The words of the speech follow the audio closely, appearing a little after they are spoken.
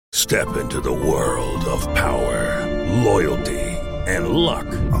Step into the world of power, loyalty, and luck.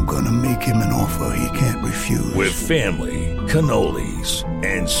 I'm gonna make him an offer he can't refuse. With family, cannolis,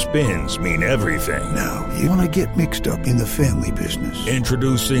 and spins mean everything. Now, you wanna get mixed up in the family business.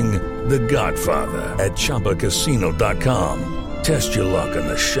 Introducing The Godfather at ChumbaCasino.com. Test your luck in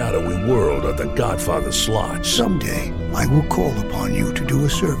the shadowy world of The Godfather slot. Someday, I will call upon you to do a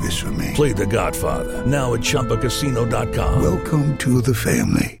service for me. Play The Godfather now at ChumbaCasino.com. Welcome to the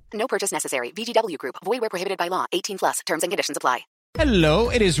family. No purchase necessary. VGW Group. Void where prohibited by law. 18+. Terms and conditions apply. Hello,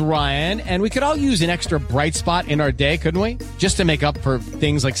 it is Ryan, and we could all use an extra bright spot in our day, couldn't we? Just to make up for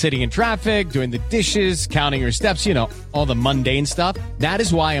things like sitting in traffic, doing the dishes, counting your steps, you know, all the mundane stuff. That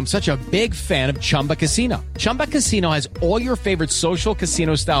is why I'm such a big fan of Chumba Casino. Chumba Casino has all your favorite social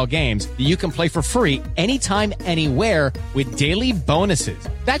casino-style games that you can play for free anytime, anywhere with daily bonuses.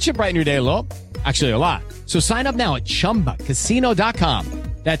 That should brighten your day a little. Actually, a lot. So sign up now at ChumbaCasino.com.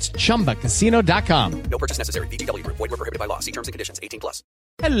 That's ChumbaCasino.com. No purchase necessary. VGW Group. Void where prohibited by law. See terms and conditions. 18+.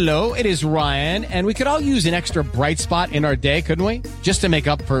 Hello, it is Ryan, and we could all use an extra bright spot in our day, couldn't we? Just to make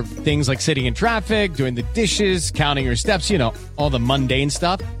up for things like sitting in traffic, doing the dishes, counting your steps, you know, all the mundane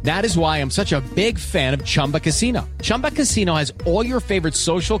stuff. That is why I'm such a big fan of Chumba Casino. Chumba Casino has all your favorite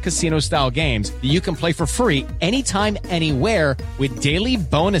social casino-style games that you can play for free anytime, anywhere with daily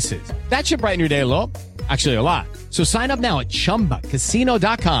bonuses. That should brighten your day a little. Actually, a lot. So sign up now at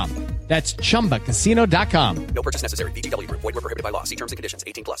ChumbaCasino.com. That's ChumbaCasino.com. No purchase necessary. VGW Group. Void where prohibited by law. See terms and conditions.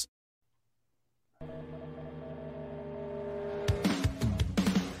 18+.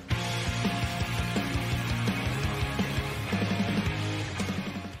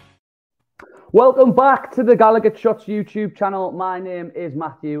 Welcome back to the Gallagher Shots YouTube channel. My name is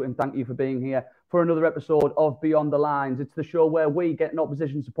Matthew, and thank you for being here for another episode of Beyond the Lines. It's the show where we get an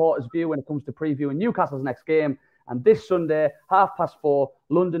opposition supporter's view when it comes to previewing Newcastle's next game. And this Sunday, 4:30,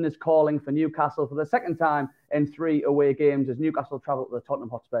 London is calling for Newcastle for the second time in 3 away games as Newcastle travel to the Tottenham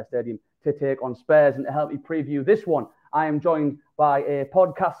Hotspur Stadium to take on Spurs. And to help me preview this one, I am joined by a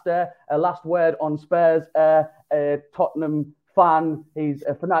podcaster, a last word on Spurs, a Tottenham fan. He's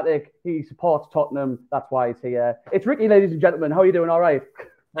a fanatic. He supports Tottenham. That's why he's here. It's Ricky, ladies and gentlemen. How are you doing? All right?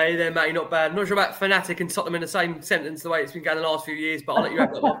 Hey there, mate. Not bad. Not sure about fanatic and Tottenham in the same sentence the way it's been going the last few years, but I'll let you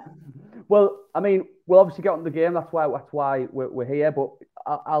have that one. Well, I mean, we'll obviously get on the game. That's why we're here. But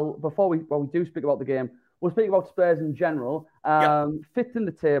before we do speak about the game, we'll speak about Spurs in general. Fifth in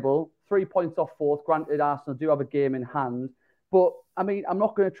the table, 3 points off fourth. Granted, Arsenal do have a game in hand. But, I mean, I'm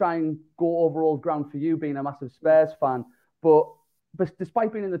not going to try and go over old ground for you being a massive Spurs fan. But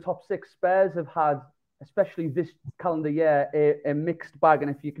despite being in the top six, Spurs have had, especially this calendar year, a mixed bag.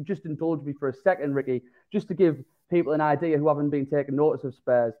 And if you could just indulge me for a second, Ricky, just to give people an idea who haven't been taking notice of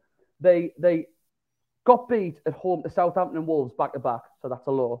Spurs, they got beat at home to Southampton and Wolves back-to-back, so that's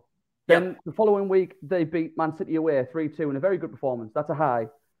a low. Then the following week, they beat Man City away 3-2 in a very good performance. That's a high.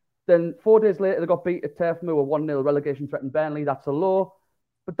 Then 4 days later, they got beat at Turf Moor 1-0, relegation threatened Burnley. That's a low.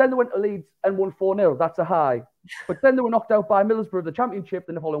 But then they went to Leeds and won 4-0. That's a high. But then they were knocked out by Middlesbrough, the Championship,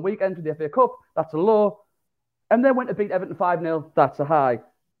 in the following weekend to the FA Cup. That's a low. And then went to beat Everton 5-0. That's a high.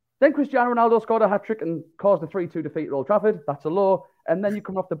 Then Cristiano Ronaldo scored a hat-trick and caused a 3-2 defeat at Old Trafford. That's a low. And then you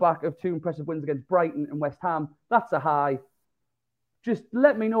come off the back of 2 impressive wins against Brighton and West Ham. That's a high. Just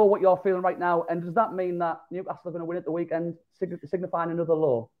let me know what you're feeling right now. And does that mean that Newcastle are going to win at the weekend, signifying another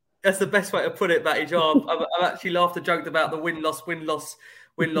low? That's the best way to put it, Matty. I've actually laughed and joked about the win-loss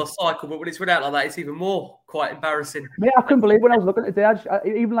cycle, but when it's read out like that, it's even more quite embarrassing. Yeah, I couldn't believe when I was looking today.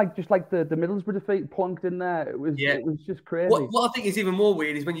 Even just like the Middlesbrough defeat plunked in there. It was just crazy. What I think is even more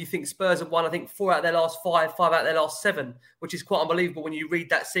weird is when you think Spurs have won, I think 4 out of their last 5 out of their last 7, which is quite unbelievable when you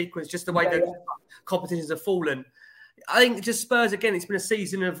read that sequence, just the way the competitions have fallen. I think just Spurs, again, it's been a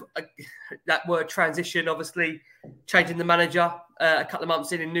season of that word transition, obviously changing the manager a couple of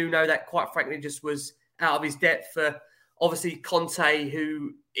months in, and Nuno, that quite frankly just was out of his depth. Obviously Conte,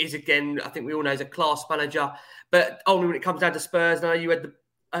 who is, again, I think we all know is a class manager, but only when it comes down to Spurs. And I know you had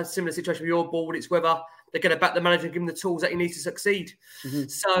a similar situation with your board. It's whether they're going to back the manager and give him the tools that he needs to succeed. Mm-hmm.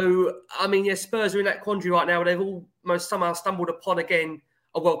 So, I mean, Spurs are in that quandary right now where they've almost somehow stumbled upon, again,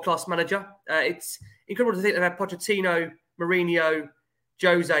 a world-class manager. It's incredible to think they've had Pochettino, Mourinho,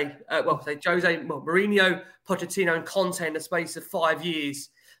 Mourinho, Pochettino and Conte in the space of 5 years.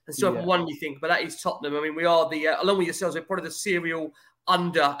 And still haven't won anything, but that is Tottenham. I mean, we are along with yourselves, we're probably the serial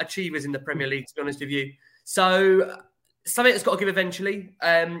underachievers in the Premier League, to be honest with you. So something that's got to give eventually.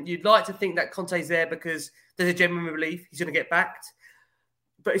 You'd like to think that Conte's there because there's a genuine belief he's going to get backed.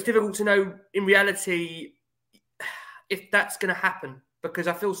 But it's difficult to know in reality if that's going to happen, because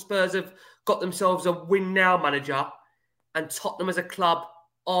I feel Spurs have got themselves a win-now manager and Tottenham as a club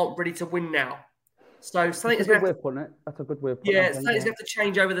aren't ready to win now. So something That's a good way of putting it. That's a good way of putting it. Yeah, something's going to have to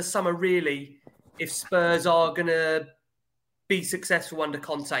change over the summer, really, if Spurs are going to be successful under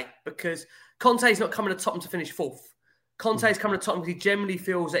Conte, because Conte's not coming to Tottenham to finish fourth. Conte's coming to Tottenham because he generally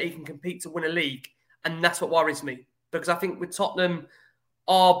feels that he can compete to win a league, and that's what worries me. Because I think with Tottenham,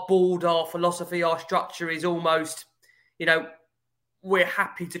 our board, our philosophy, our structure is almost, we're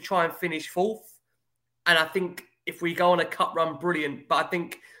happy to try and finish fourth. And I think if we go on a cup run, brilliant. But I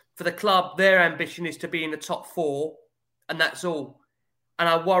think for the club, their ambition is to be in the top four, and that's all. And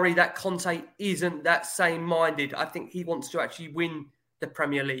I worry that Conte isn't that same-minded. I think he wants to actually win the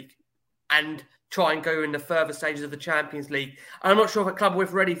Premier League and try and go in the further stages of the Champions League. And I'm not sure if a club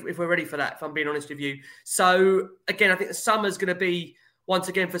if we're ready for that, if I'm being honest with you. So, again, I think the summer's going to be, once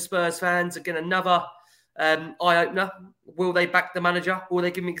again, for Spurs fans, again, another eye-opener. Will they back the manager? Will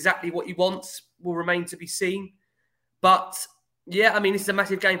they give him exactly what he wants? Will remain to be seen. But yeah, I mean, this is a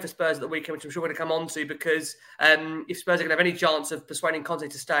massive game for Spurs at the weekend, which I'm sure we're going to come on to, because if Spurs are going to have any chance of persuading Conte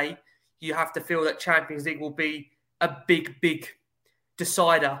to stay, you have to feel that Champions League will be a big, big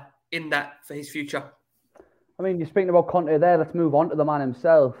decider in that for his future. I mean, you're speaking about Conte there. Let's move on to the man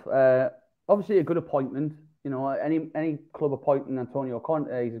himself. Obviously, a good appointment. Any club appointing Antonio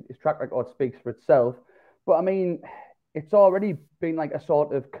Conte, his track record speaks for itself. But I mean, it's already been like a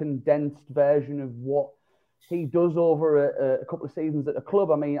sort of condensed version of what he does over a couple of seasons at the club.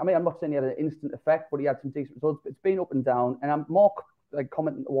 I mean, I'm not saying he had an instant effect, but he had some decent results. But it's been up and down. And I'm more like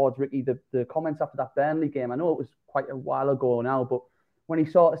commenting towards Ricky, the comments after that Burnley game. I know it was quite a while ago now, but when he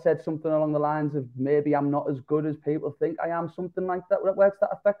sort of said something along the lines of maybe I'm not as good as people think I am, something like that. Where's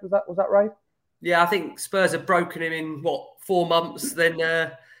that effect? Was that right? Yeah, I think Spurs have broken him in 4 months. Then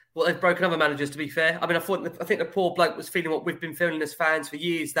they've broken other managers. To be fair, I mean, I think the poor bloke was feeling what we've been feeling as fans for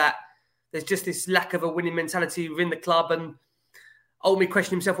years, that there's just this lack of a winning mentality within the club, and ultimately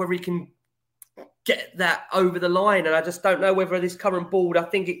question himself whether he can get that over the line. And I just don't know whether this current board, I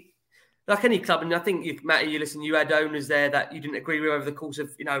think it, like any club, and I think you, Matty, you had owners there that you didn't agree with over the course of,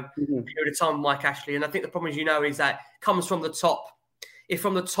 a period of time, Mike Ashley. And I think the problem is that it comes from the top. If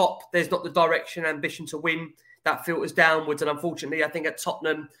from the top, there's not the direction, ambition to win, that filters downwards. And unfortunately, I think at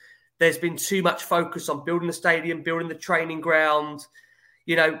Tottenham, there's been too much focus on building the stadium, building the training ground,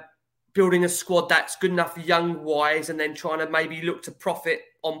 building a squad that's good enough young-wise, and then trying to maybe look to profit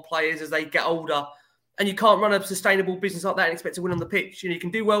on players as they get older. And you can't run a sustainable business like that and expect to win on the pitch. You can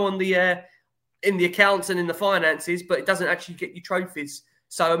do well on the in the accounts and in the finances, but it doesn't actually get you trophies.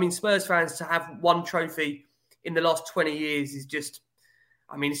 So, I mean, Spurs fans to have one trophy in the last 20 years is just,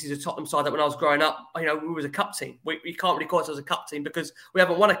 I mean, this is a Tottenham side that when I was growing up, we was a cup team. We can't really call ourselves a cup team because we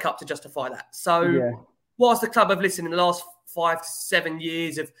haven't won a cup to justify that. So, whilst the club have listened in the last 5 to 7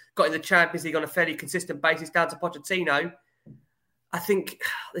 years, have got in the Champions League on a fairly consistent basis down to Pochettino, I think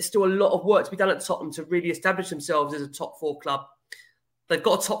there's still a lot of work to be done at Tottenham to really establish themselves as a top 4 club. They've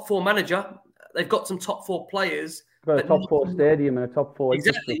got a top 4 manager. They've got some top 4 players. Got a top 4 stadium and a top 4.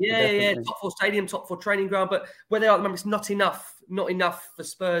 Exactly, yeah. Top 4 stadium, top 4 training ground. But where they are at the moment, it's not enough for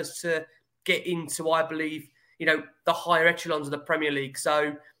Spurs to get into, I believe, the higher echelons of the Premier League.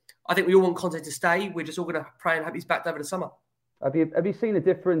 So I think we all want Conte to stay. We're just all going to pray and hope he's back over the summer. Have you seen a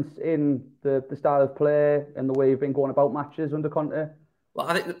difference in the style of play and the way you've been going about matches under Conte? Well,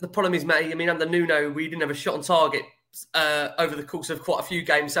 I think the problem is, Matty, under Nuno, we didn't have a shot on target over the course of quite a few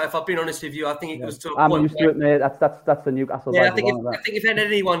games. So if I've been honest with you, I think it was to a point. I'm used to it, mate. That's the Newcastle. Yeah, I think if had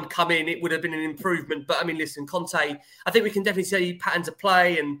anyone come in, it would have been an improvement. But listen, Conte, I think we can definitely see patterns of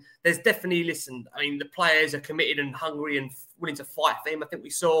play, and there's definitely the players are committed and hungry and willing to fight for him. I think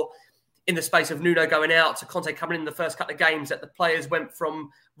we saw in the space of Nuno going out to Conte coming in the first couple of games that the players went from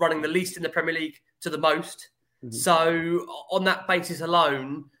running the least in the Premier League to the most. Mm-hmm. So on that basis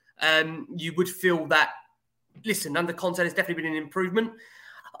alone, you would feel that, listen, under Conte, there's definitely been an improvement.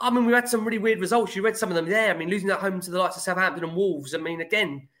 We had some really weird results. You read some of them there. Losing at home to the likes of Southampton and Wolves.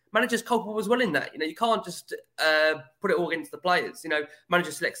 Again, manager's culpable as well in that. You can't just put it all against the players.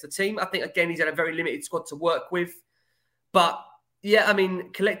 Manager selects the team. I think, again, he's had a very limited squad to work with. But yeah,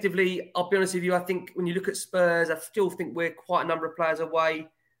 collectively, I'll be honest with you, I think when you look at Spurs, I still think we're quite a number of players away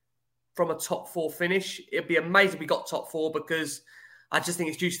from a top 4 finish. It'd be amazing if we got top 4, because I just think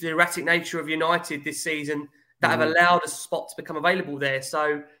it's due to the erratic nature of United this season that have allowed a spot to become available there.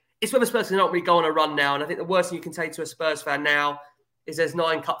 So it's whether Spurs can not really go on a run now. And I think the worst thing you can say to a Spurs fan now is there's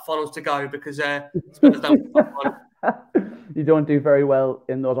 9 cup finals to go, because Spurs don't win cup final. You don't do very well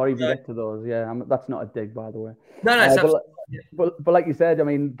in those, or even get to those. Yeah, that's not a dig, by the way. No, but like you said,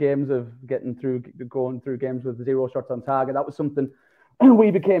 games of going through games with 0 shots on target, that was something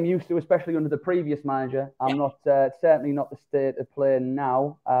we became used to, especially under the previous manager. I'm not certainly not the state of play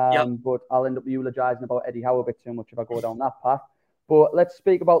now, but I'll end up eulogising about Eddie Howe a bit too much if I go down that path. But let's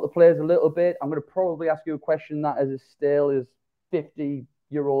speak about the players a little bit. I'm going to probably ask you a question that is as stale as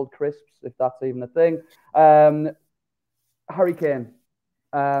 50-year-old crisps, if that's even a thing. Harry Kane,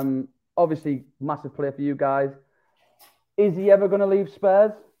 obviously massive player for you guys. Is he ever going to leave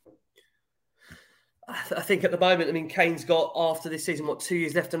Spurs? I think at the moment, I mean, Kane's got, after this season, 2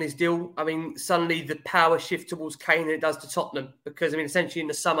 years left on his deal. I mean, suddenly the power shifts towards Kane than it does to Tottenham. Because, I mean, essentially in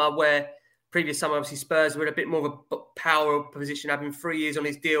the summer previous summer, obviously Spurs were in a bit more of a power position, having 3 years on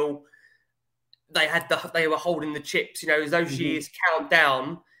his deal. They were holding the chips. As those years count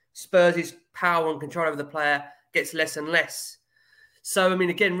down, Spurs' power and control over the player gets less and less. So, I mean,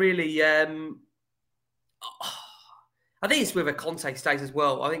 again, really, I think it's where Conte stays as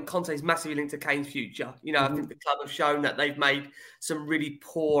well. I think Conte is massively linked to Kane's future. I think the club have shown that they've made some really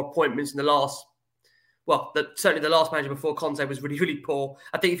poor appointments in the last. Well, certainly the last manager before Conte was really, really poor.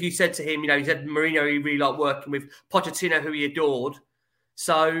 I think if you said to him, he said Mourinho he really liked working with, Pochettino who he adored.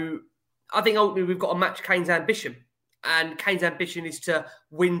 So I think ultimately we've got to match Kane's ambition. And Kane's ambition is to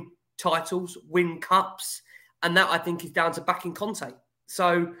win titles, win cups. And that, I think, is down to backing Conte.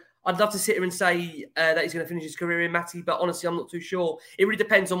 So I'd love to sit here and say that he's going to finish his career in Matty, but honestly, I'm not too sure. It really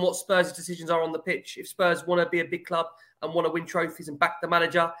depends on what Spurs' decisions are on the pitch. If Spurs want to be a big club and want to win trophies and back the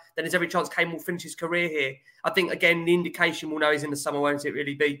manager, then there's every chance Kane will finish his career here. I think, again, the indication we'll know is in the summer, won't it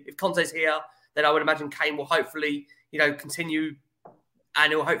really be? If Conte's here, then I would imagine Kane will hopefully, continue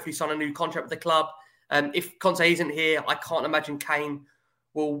and he'll hopefully sign a new contract with the club. If Conte isn't here, I can't imagine Kane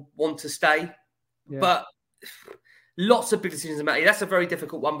will want to stay. Yeah. But lots of big decisions to make. That's a very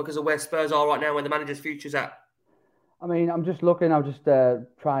difficult one because of where Spurs are right now, where the manager's future's at. I mean, I'm just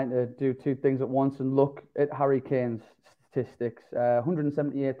trying to do two things at once and look at Harry Kane's statistics.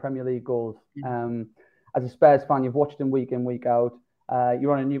 178 Premier League goals. As a Spurs fan, you've watched him week in, week out.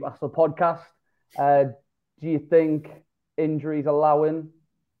 You're on a Newcastle podcast. Do you think injuries allowing,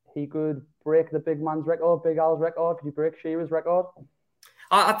 he could break the big man's record, Big Al's record? Could he break Shearer's record?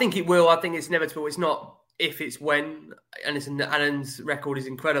 I think it will. I think it's inevitable. It's not if, it's when. And listen, Alan's record is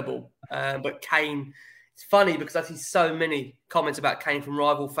incredible. But Kane, it's funny because I see so many comments about Kane from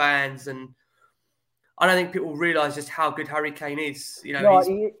rival fans, and I don't think people realise just how good Harry Kane is. I know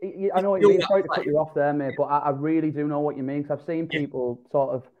what you mean. Sorry to cut you off there, mate, but I really do know what you mean, because I've seen people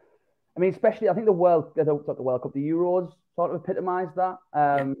sort of, I mean, especially, I think the World Cup, the Euros sort of epitomised that.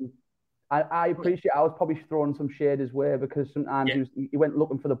 I appreciate, I was probably throwing some shade his way because sometimes he went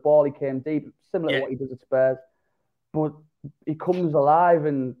looking for the ball, he came deep, similar to what he does at Spurs. But he comes alive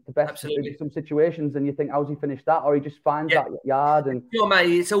in the best of some situations, and you think, how's he finished that? Or he just finds that yard. And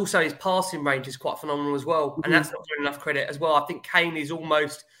mate, it's also his passing range is quite phenomenal as well. And that's not given enough credit as well. I think Kane is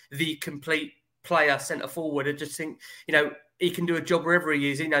almost the complete player centre forward. I just think, he can do a job wherever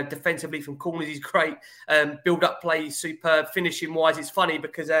he is. Defensively from corners, he's great. Build-up play, superb. Finishing-wise, it's funny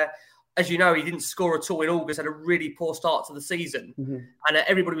because, as you know, he didn't score at all in August, had a really poor start to the season. And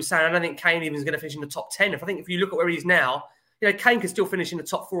everybody was saying, I don't think Kane even is going to finish in the top 10. If you look at where he is now, Kane could still finish in the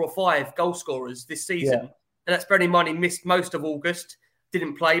top 4 or 5 goal scorers this season. And that's bearing in mind he missed most of August,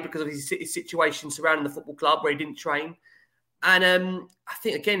 didn't play because of his situation surrounding the football club where he didn't train. And I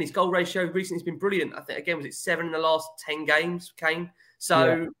think, again, his goal ratio recently has been brilliant. I think, again, was it 7 in the last 10 games, Kane?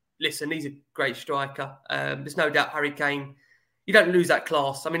 So, listen, he's a great striker. There's no doubt Harry Kane, you don't lose that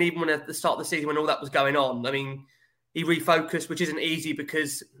class. I mean, even when at the start of the season when all that was going on, I mean, he refocused, which isn't easy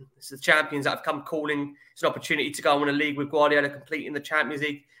because it's the champions that have come calling. It's an opportunity to go and win a league with Guardiola, completing the Champions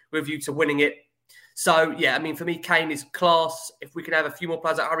League with a view to winning it. So, I mean, for me, Kane is class. If we can have a few more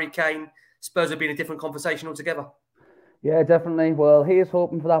players like Harry Kane, Spurs would be in a different conversation altogether. Yeah, definitely. Well, he is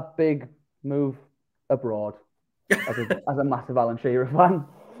hoping for that big move abroad as a massive Alan Shearer fan.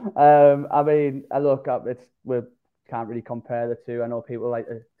 I mean, look, we can't really compare the two. I know people like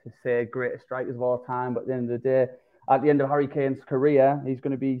to say greatest strikers of all time, but at the end of the day, at the end of Harry Kane's career, he's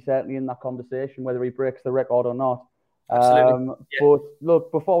going to be certainly in that conversation, whether he breaks the record or not. Absolutely. But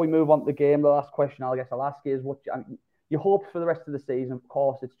look, before we move on to the game, the last question I guess I'll ask you is what your hopes for the rest of the season. Of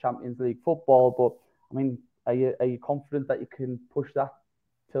course, it's Champions League football, but I mean, are you confident that you can push that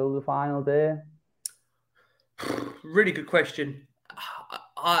till the final day? Really good question.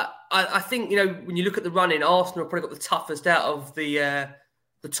 I think, when you look at the running, Arsenal have probably got the toughest out of the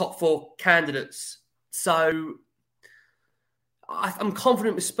top 4 candidates. So I'm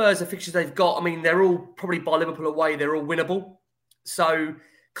confident with Spurs, the fixtures they've got. I mean, they're all probably by Liverpool away. They're all winnable. So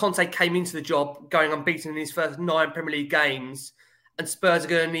Conte came into the job going unbeaten in his first 9 Premier League games, and Spurs are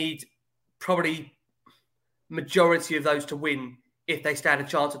going to need probably majority of those to win if they stand a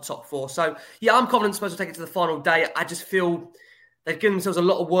chance at top 4. So, yeah, I'm confident Spurs will take it to the final day. I just feel they've given themselves a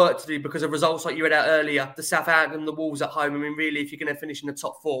lot of work to do because of results like you read out earlier, the Southampton, the Wolves at home. I mean, really, if you're going to finish in the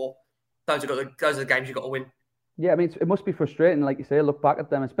top 4, those are the games you've got to win. Yeah, I mean, it must be frustrating, like you say, look back at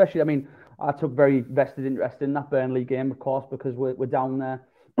them, especially, I mean, I took very vested interest in that Burnley game, of course, because we're down there.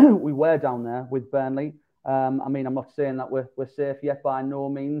 We were down there with Burnley. I mean, I'm not saying that we're safe yet by no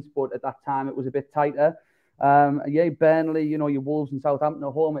means, but at that time it was a bit tighter. Yeah, Burnley, you know, your Wolves and Southampton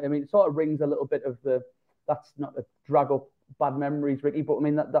at home. I mean, it sort of rings a little bit of that's not to drag up bad memories, Ricky, but I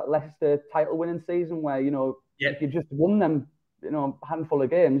mean, that Leicester title winning season where, you know, if you just won them, you know, a handful of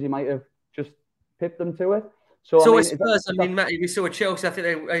games, you might have just pipped them to it. So I Spurs, Matty, we saw Chelsea, I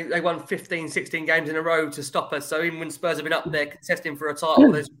think they won 15, 16 games in a row to stop us. So even when Spurs have been up there contesting for a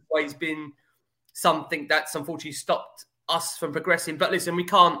title, there's always been something that's unfortunately stopped us from progressing. But listen, we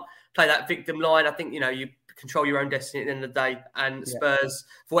can't play that victim line. I think, you know, you control your own destiny at the end of the day. And Spurs,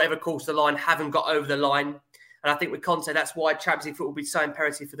 for whatever course the line, haven't got over the line. And I think with Conte, that's why Champions League football will be so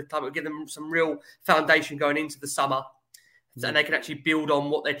imperative for the club. It will give them some real foundation going into the summer. And they can actually build on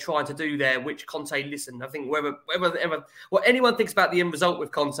what they're trying to do there, which Conte, listen, I think what anyone thinks about the end result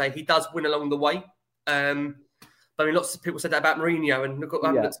with Conte, he does win along the way. But I mean, lots of people said that about Mourinho, and look what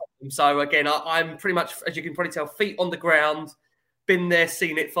happened. So again, I'm pretty much, as you can probably tell, feet on the ground, been there,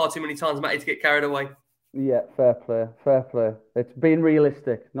 seen it far too many times, Matty, to get carried away. Yeah, fair play. It's being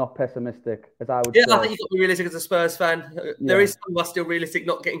realistic, not pessimistic, as I would say. Yeah, I think you've got to be realistic as a Spurs fan. There is some of us still realistic,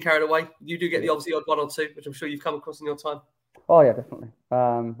 not getting carried away. You do get the obviously odd one or two, which I'm sure you've come across in your time. Oh, yeah, definitely.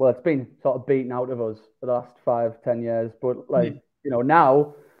 Well, it's been sort of beaten out of us for the last 5-10 years. But, like, you know,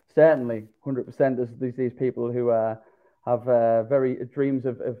 now, certainly, 100%, there's these people who have very dreams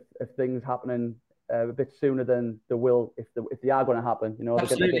of things happening a bit sooner than they will if they are going to happen. You know,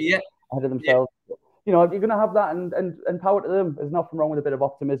 absolutely, they're ahead of themselves. Yeah. You know, you're going to have that and power to them. There's nothing wrong with a bit of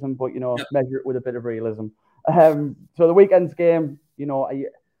optimism, but, you know, measure it with a bit of realism. So the weekend's game, you know,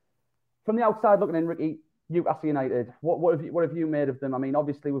 from the outside looking in, Ricky, Newcastle United, what have you made of them? I mean,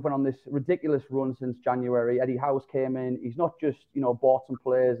 obviously we've went on this ridiculous run since January. Eddie Howe's came in. He's not just, you know, bought some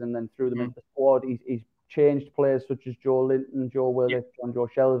players and then threw them into the squad. He's changed players such as Joe Linton, Joe Willock, John Joe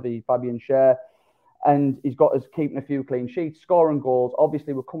Shelby, Fabian Schär. And he's got us keeping a few clean sheets, scoring goals.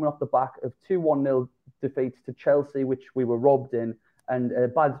 Obviously, we're coming off the back of 2 1-0 defeats to Chelsea, which we were robbed in, and a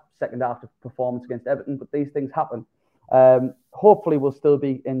bad second half performance against Everton. But these things happen. Hopefully, we'll still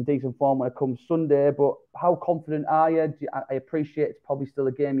be in decent form when it comes Sunday. But how confident are you? I appreciate it's probably still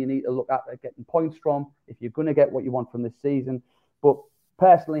a game you need to look at getting points from if you're going to get what you want from this season. But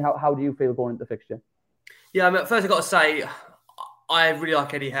personally, how do you feel going into the fixture? Yeah, I mean, first I've got to say, I really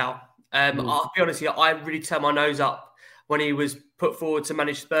like Eddie Howe. I'll be honest with you, I really turned my nose up when he was put forward to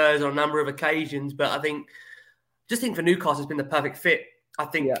manage Spurs on a number of occasions. But I think for Newcastle has been the perfect fit. I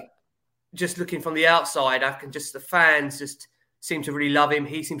think just looking from the outside, the fans just seem to really love him.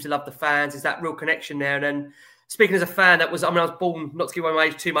 He seems to love the fans. There's that real connection there. And then speaking as a fan, I was born, not to give away my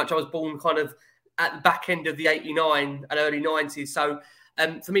age too much, I was born kind of at the back end of the 89 and early 90s. So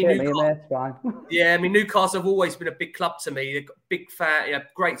for me, Newcastle have always been a big club to me. They've got a big fan,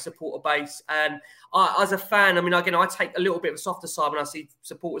 great supporter base. And as a fan, I mean, again, I take a little bit of a softer side when I see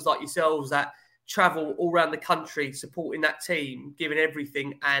supporters like yourselves that travel all around the country supporting that team, giving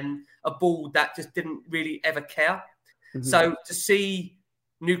everything, and a board that just didn't really ever care. Mm-hmm. So to see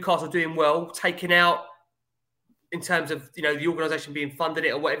Newcastle doing well, taking out in terms of, you know, the organisation being funded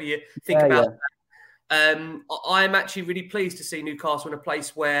it or whatever you think about that. I'm actually really pleased to see Newcastle in a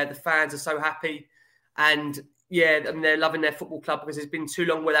place where the fans are so happy and, they're loving their football club because it's been too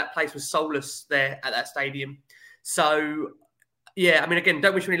long where that place was soulless there at that stadium. So, I mean, again,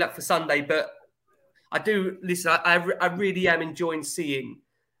 don't wish me any luck for Sunday, but I do, listen, I really am enjoying seeing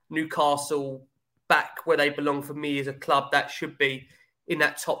Newcastle back where they belong for me as a club that should be in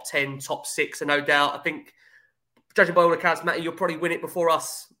that top 10, top 6. And no doubt, I think, judging by all accounts, Matty, you'll probably win it before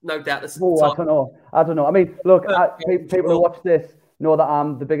us, no doubt. I don't know. I mean, look, people who watch this know that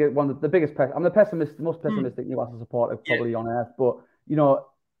I'm the biggest, I'm the most pessimistic Newcastle supporter probably on earth. But, you know,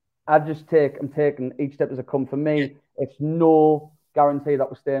 I'm taking each step as it comes. For me, it's no guarantee that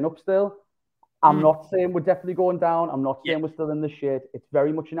we're staying up still. I'm not saying we're definitely going down. I'm not saying we're still in the shit. It's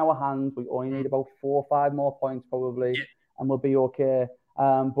very much in our hands. We only need about 4 or 5 more points probably, and we'll be okay.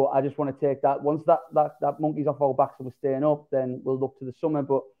 But I just want to take that. Once that monkey's off our backs and we're staying up, then we'll look to the summer.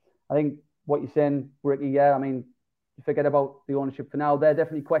 But I think what you're saying, Ricky, I mean, you forget about the ownership for now. There are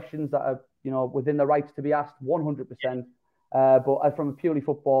definitely questions that are, you know, within the rights to be asked 100%. But from a purely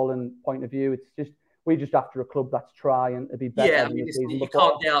footballing point of view, it's just we're just after a club that's trying to be better. Yeah, I than mean, the season you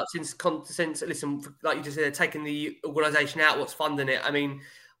before. can't doubt since listen, like you just said, taking the organisation out, what's funding it. I mean,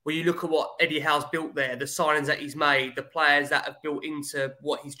 when you look at what Eddie Howe's built there, the signings that he's made, the players that have built into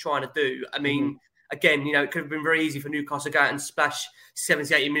what he's trying to do. I mean, again, it could have been very easy for Newcastle to go out and splash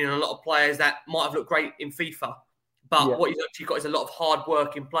 70, 80 million on a lot of players that might have looked great in FIFA. But what he's actually got is a lot of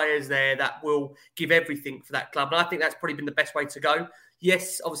hard-working players there that will give everything for that club. And I think that's probably been the best way to go.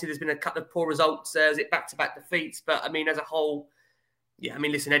 Yes, obviously there's been a couple of poor results. Is it back-to-back defeats? But, I mean, as a whole, yeah, I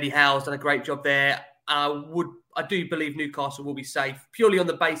mean, listen, Eddie Howe's done a great job there. I do believe Newcastle will be safe, purely on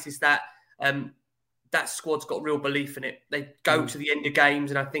the basis that that squad's got real belief in it. They go to the end of games,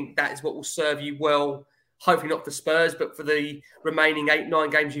 and I think that is what will serve you well, hopefully not for Spurs, but for the remaining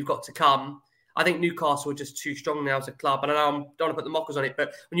 8-9 games you've got to come. I think Newcastle are just too strong now as a club. And I know I don't want to put the mockers on it,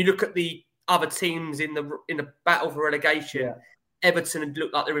 but when you look at the other teams in the battle for relegation, Everton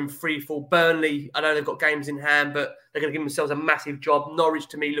look like they're in free fall. Burnley, I know they've got games in hand, but they're going to give themselves a massive job. Norwich,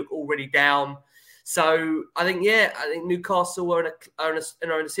 to me, look already down. So I think Newcastle are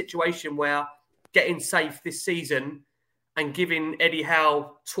in a situation where getting safe this season and giving Eddie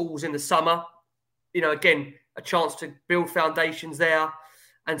Howe tools in the summer, again, a chance to build foundations there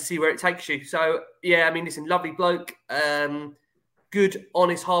and see where it takes you. So, yeah, I mean, listen, lovely bloke. Good,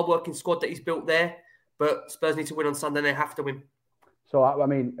 honest, hard-working squad that he's built there. But Spurs need to win on Sunday and they have to win. So, I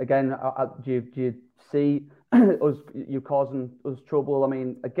mean, again, do you see you causing us trouble? I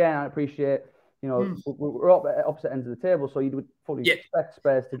mean, again, I appreciate, we're up at opposite ends of the table, so you would fully expect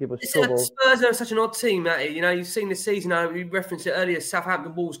Spurs to give us trouble. Spurs are such an odd team, Matty. You've seen this season, you referenced it earlier,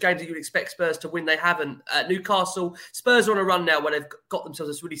 Southampton Wolves games that you'd expect Spurs to win, they haven't. Newcastle, Spurs are on a run now where they've got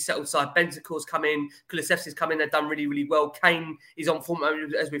themselves a really settled side. Bentancur's come in, Kulusevski's come in, they've done really, really well. Kane is on form,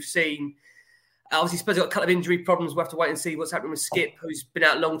 as we've seen. Obviously, Spurs have got a couple of injury problems. We'll have to wait and see what's happening with Skip, who's been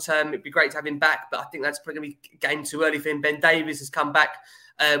out long term. It'd be great to have him back, but I think that's probably going to be a game too early for him. Ben Davies has come back.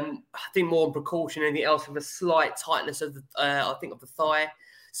 I think more on precaution than anything else, with a slight tightness of the thigh.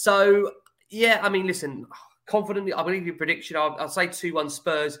 So, yeah, I mean, listen, confidently, I believe your prediction. I'll say 2-1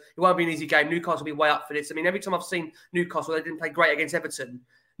 Spurs. It won't be an easy game. Newcastle will be way up for this. I mean, every time I've seen Newcastle, they didn't play great against Everton.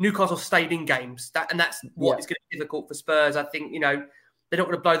 Newcastle stayed in games, and that's what is going to be difficult for Spurs. I think, they're not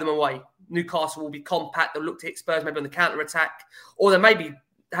going to blow them away. Newcastle will be compact. They'll look to hit Spurs maybe on the counter-attack, or they maybe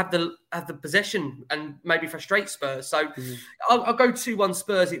have the possession and maybe frustrate Spurs. So I'll go 2-1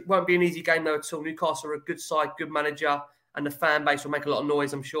 Spurs. It won't be an easy game though at all. Newcastle are a good side, good manager, and the fan base will make a lot of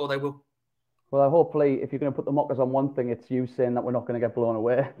noise. I'm sure they will. Well, hopefully, if you're going to put the mockers on one thing, it's you saying that we're not going to get blown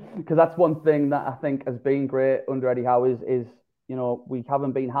away. Because that's one thing that I think has been great under Eddie Howe is we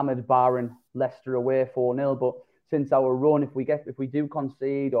haven't been hammered barring Leicester away 4-0, but since our run, if we do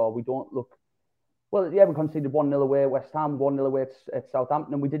concede or we don't look, we conceded 1-0 away at West Ham, 1-0 away at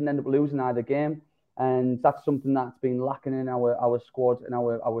Southampton, and we didn't end up losing either game. And that's something that's been lacking in our squad and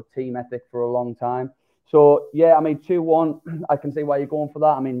our team ethic for a long time. So, yeah, I mean, 2-1, I can see why you're going for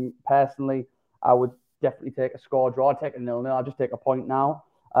that. I mean, personally, I would definitely take a score draw. I'd take a 0-0. I'd just take a point now.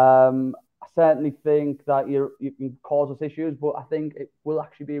 I certainly think that you can cause us issues, but I think it will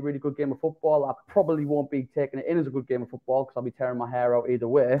actually be a really good game of football. I probably won't be taking it in as a good game of football because I'll be tearing my hair out either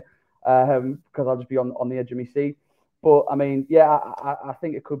way because I'll just be on the edge of my seat. But, I mean, yeah, I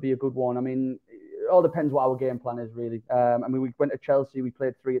think it could be a good one. I mean, it all depends what our game plan is, really. I mean, we went to Chelsea, we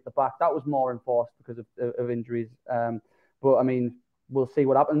played 3 at the back. That was more enforced because of injuries. But, I mean, we'll see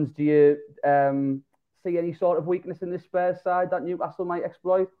what happens. Do you see any sort of weakness in this Spurs side that Newcastle might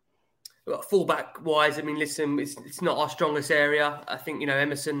exploit? Fullback wise, I mean, listen, it's not our strongest area. I think,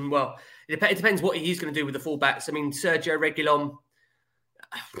 Emerson, well, it depends what he's going to do with the fullbacks. I mean, Sergio Reguilon,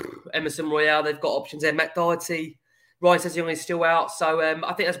 Emerson Royale, they've got options there. Matt Doherty, Ryan says he's still out. So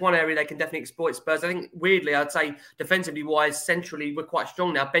I think that's one area they can definitely exploit Spurs. I think, weirdly, I'd say defensively wise, centrally, we're quite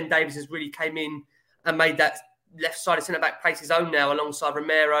strong now. Ben Davies has really came in and made that left-sided centre-back place his own now alongside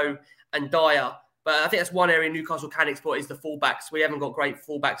Romero and Dyer. But I think that's one area Newcastle can exploit is the fullbacks. We haven't got great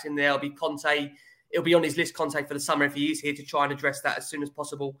fullbacks in there. It'll be Conte. It'll be on his list, Conte, for the summer if he is here to try and address that as soon as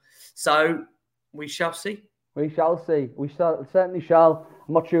possible. So we shall see. We shall see. We certainly shall.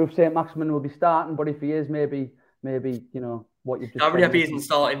 I'm not sure if St. Maximin will be starting, but if he is, maybe what you've just. I really hope he isn't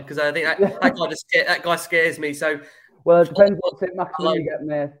starting because I think that guy scares me. So. Well, it depends what St. Maximin you get,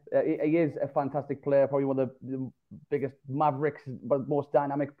 mate. He is a fantastic player, probably one of the biggest mavericks, but most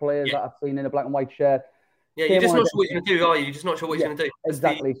dynamic players that I've seen in a black and white shirt. Yeah, you're just not sure what he's going to do, are you? You're just not sure what he's going to do.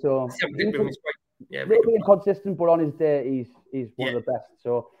 Exactly. So he's a little bit inconsistent, but on his day, he's one of the best.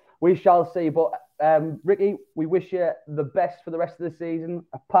 So we shall see. But Ricky, we wish you the best for the rest of the season.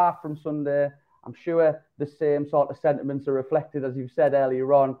 Apart from Sunday, I'm sure the same sort of sentiments are reflected as you've said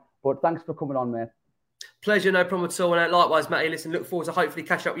earlier on. But thanks for coming on, mate. Pleasure, no problem at all. And likewise, Matty, listen, look forward to hopefully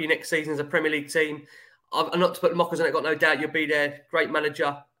catch up with you next season as a Premier League team. I'm not to put mockers on it, got no doubt you'll be there. Great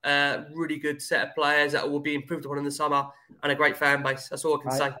manager, really good set of players that will be improved upon in the summer, and a great fan base. That's all I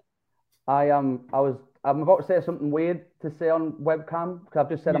can say. I'm about to say something weird to say on webcam, because I've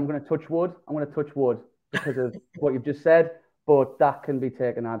just said I'm going to touch wood. I'm going to touch wood because of what you've just said, but that can be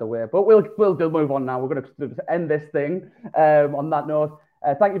taken either way. But we'll move on now. We're going to end this thing on that note.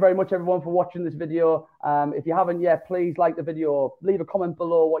 Thank you very much, everyone, for watching this video. If you haven't yet, please like the video, leave a comment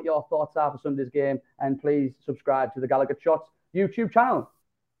below what your thoughts are for Sunday's game, and please subscribe to the Gallagher Shots YouTube channel.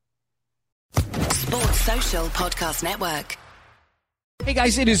 Sports Social Podcast Network. Hey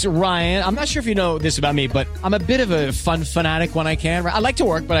guys, it is Ryan. I'm not sure if you know this about me, but I'm a bit of a fun fanatic when I can. I like to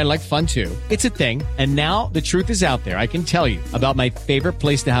work, but I like fun too. It's a thing. And now the truth is out there. I can tell you about my favorite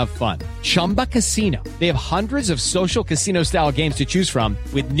place to have fun. Chumba Casino. They have hundreds of social casino style games to choose from,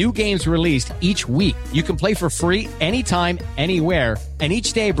 with new games released each week. You can play for free anytime, anywhere. And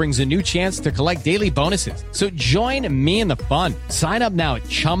each day brings a new chance to collect daily bonuses. So join me in the fun. Sign up now at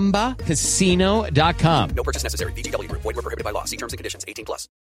ChumbaCasino.com. No purchase necessary. VGW Group. Void where prohibited by law. See terms and conditions. 18+.